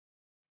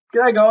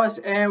G'day guys,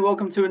 and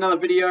welcome to another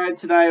video.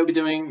 Today I'll be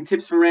doing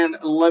tips for round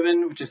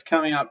 11, which is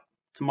coming up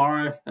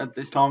tomorrow at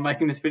this time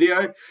making this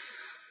video. We've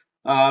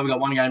got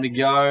one game to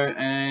go,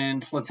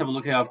 and let's have a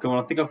look how I've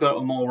gone. I think I've got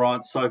them all right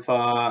so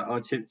far.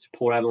 I tipped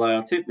Port Adelaide,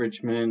 I tipped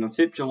Richmond, I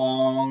tipped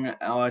Geelong,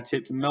 I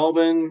tipped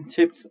Melbourne,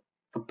 tipped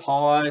the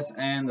Pies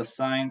and the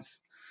Saints.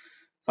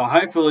 So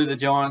hopefully the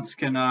Giants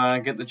can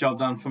get the job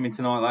done for me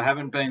tonight. They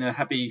haven't been a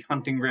happy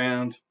hunting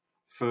ground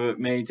for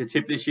me to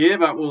tip this year,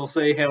 but we'll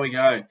see how we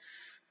go.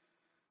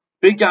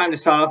 Big game to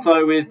start off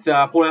though with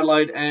Port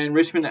Adelaide and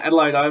Richmond at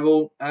Adelaide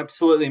Oval.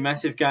 Absolutely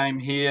massive game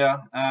here.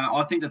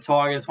 I think the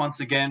Tigers, once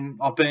again,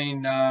 I've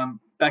been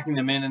backing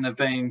them in and they've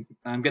been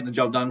getting the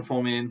job done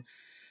for me.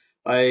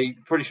 And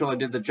pretty sure they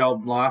did the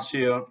job last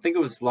year. I think it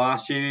was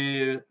last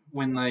year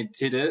when they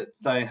did it.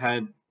 They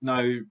had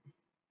no,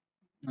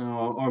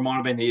 or it might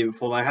have been the year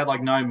before. They had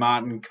like no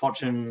Martin,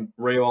 Cochin,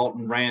 Riewoldt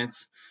and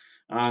Rance,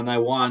 and they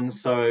won.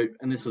 So,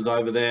 and this was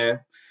over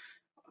there.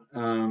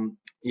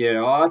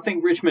 Yeah, I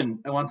think Richmond,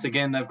 once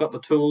again, they've got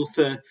the tools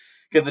to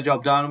get the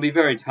job done. It'll be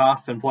very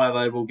tough, and Port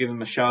Adelaide will give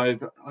them a show.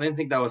 But I didn't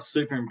think they were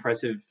super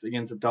impressive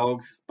against the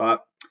Dogs,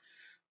 but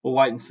we'll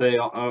wait and see.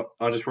 I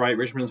just rate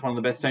Richmond as one of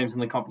the best teams in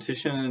the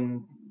competition,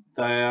 and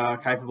they are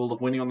capable of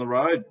winning on the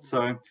road.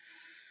 So,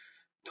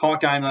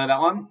 tight game though,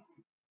 that one.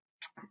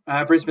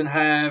 Brisbane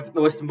have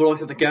the Western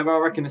Bulldogs at the Gabba.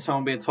 I reckon this one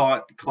will be a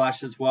tight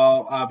clash as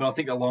well, but I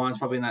think the Lions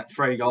probably in that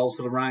 3 goal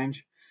sort of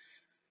range.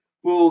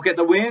 We'll get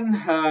the win,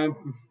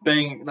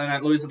 being they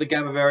don't lose at the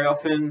Gabba very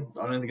often.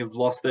 I don't think they've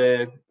lost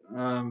there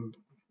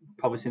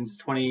probably since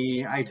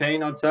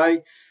 2018, I'd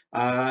say,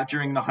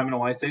 during the home and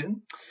away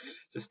season,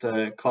 just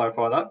to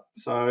clarify that.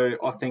 So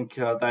I think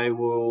they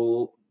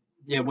will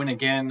win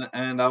again,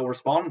 and they'll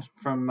respond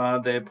from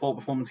their poor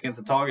performance against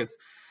the Tigers.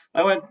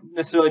 They weren't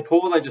necessarily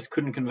poor, they just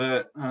couldn't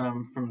convert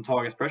from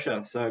Tigers'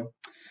 pressure. So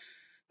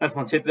that's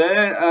my tip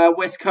there.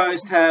 West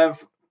Coast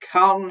have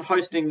Carlton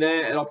hosting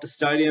there at Optus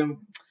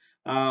Stadium.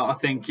 I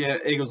think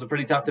Eagles are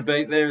pretty tough to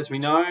beat there, as we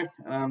know.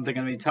 They're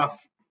going to be tough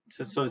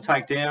to sort of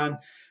take down,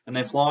 and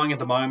they're flying at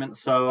the moment.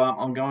 So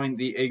I'm going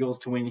the Eagles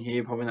to win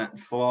here, probably in that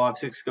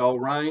 5-6 goal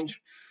range.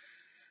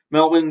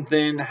 Melbourne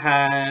then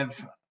have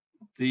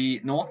the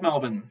North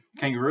Melbourne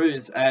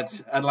Kangaroos at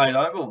Adelaide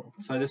Oval.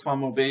 So this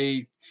one will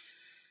be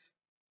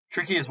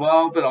tricky as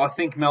well, but I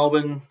think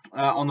Melbourne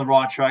on the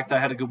right track. They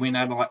had a good win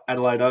at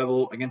Adelaide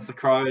Oval against the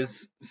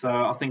Crows. So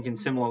I think in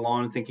similar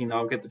line, I'm thinking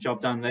they'll get the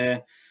job done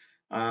there.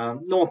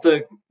 North,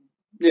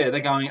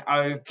 they're going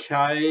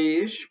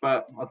okay-ish,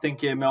 but I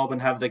think Melbourne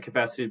have the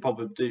capacity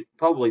to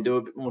probably do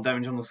a bit more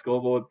damage on the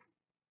scoreboard.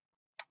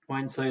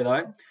 Wait and see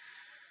though.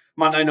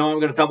 Monday night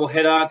we've got a double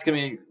header. It's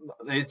going to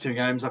be these 2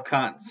 games. I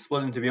can't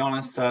split them, to be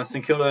honest.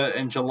 St Kilda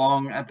and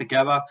Geelong at the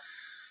Gabba.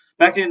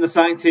 Back in the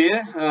Saints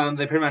here,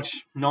 they're pretty much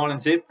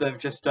 9-0. They've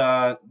just they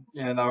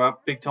were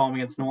up big time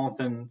against North,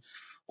 and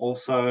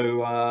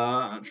also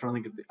I'm trying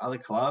to think of the other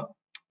club,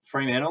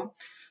 Fremantle,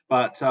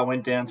 but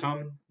went down to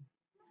them.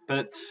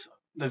 But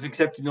they've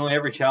accepted nearly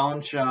every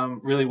challenge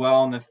really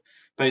well, and they've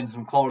beaten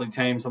some quality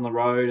teams on the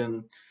road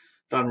and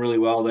done really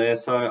well there.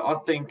 So I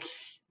think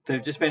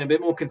they've just been a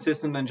bit more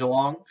consistent than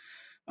Geelong.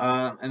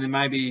 And then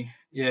maybe,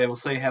 we'll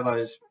see how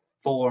those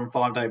 4 and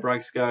 5 day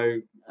breaks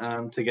go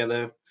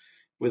together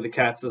with the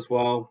Cats as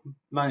well.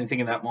 I'm only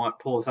thinking that might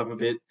pull us up a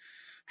bit.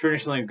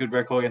 Traditionally a good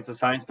record against the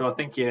Saints, but I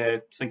think,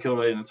 St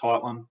Kilda in a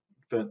tight one,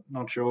 but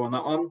not sure on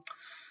that one.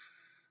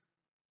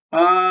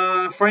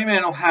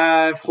 Fremantle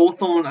have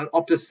Hawthorn at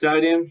Optus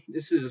Stadium.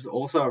 This is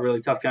also a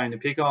really tough game to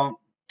pick on.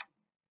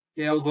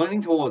 Yeah, I was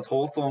leaning towards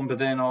Hawthorn, but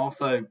then I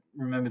also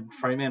remembered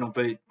Fremantle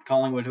beat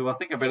Collingwood, who I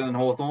think are better than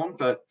Hawthorn.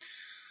 But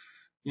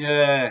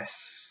yes,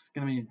 it's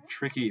going to be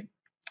tricky.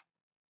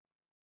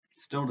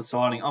 Still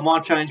deciding. I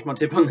might change my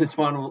tip on this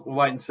one. We'll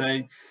wait and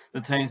see.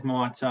 The teams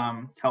might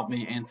help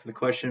me answer the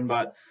question,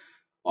 but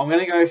I'm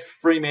going to go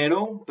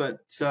Fremantle, but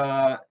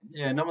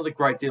not with a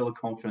great deal of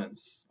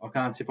confidence. I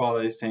can't tip either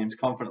of these teams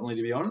confidently,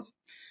 to be honest.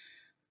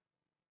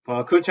 But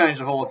I could change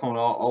the Hawthorn.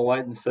 I'll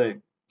wait and see.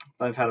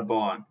 They've had a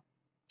bye.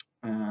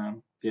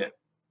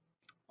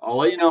 I'll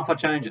let you know if I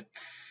change it.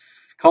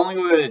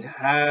 Collingwood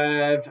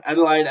have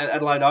Adelaide at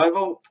Adelaide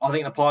Oval. I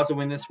think the Pies will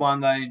win this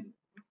one.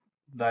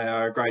 They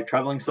are a great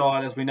travelling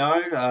side, as we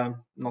know.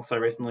 Not so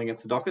recently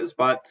against the Dockers,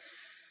 but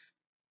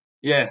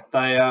they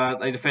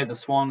defeated the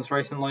Swans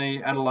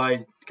recently.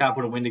 Adelaide can't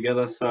put a win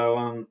together,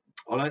 so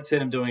I don't see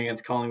them doing it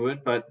against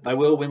Collingwood, but they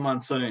will win one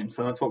soon.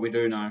 So that's what we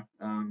do know.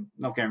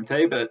 Not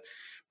guaranteed, but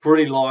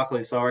pretty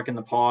likely. So I reckon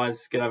the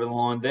Pies get over the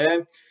line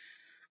there.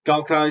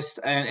 Gold Coast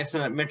and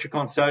Essendon at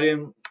Metricon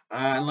Stadium.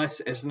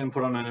 Unless Essendon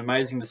put on an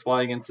amazing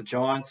display against the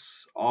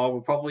Giants, I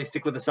will probably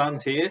stick with the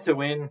Suns here to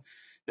win.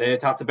 They're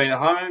tough to beat at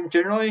home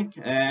generally,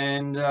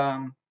 and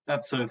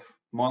that's sort of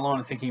my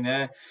line of thinking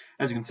there.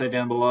 As you can see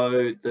down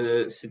below,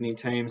 the Sydney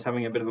team's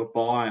having a bit of a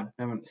bye,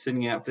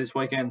 sitting out for this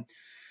weekend.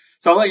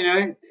 So I'll let you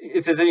know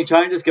if there's any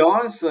changes,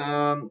 guys,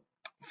 for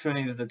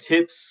any of the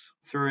tips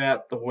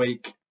throughout the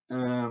week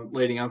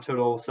leading up to it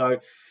all. So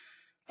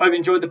Hope you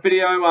enjoyed the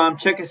video.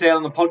 Check us out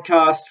on the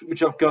podcast,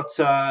 which I've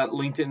got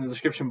linked in the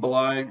description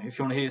below. If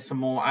you want to hear some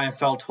more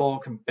AFL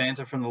talk and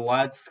banter from the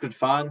lads, it's good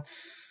fun.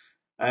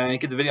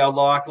 Give the video a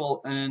like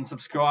and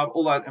subscribe,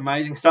 all that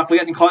amazing stuff. We're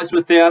getting close to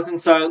 1,000,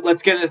 so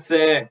let's get us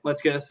there.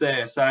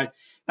 So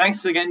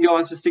thanks again,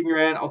 guys, for sticking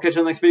around. I'll catch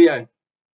you on the next video.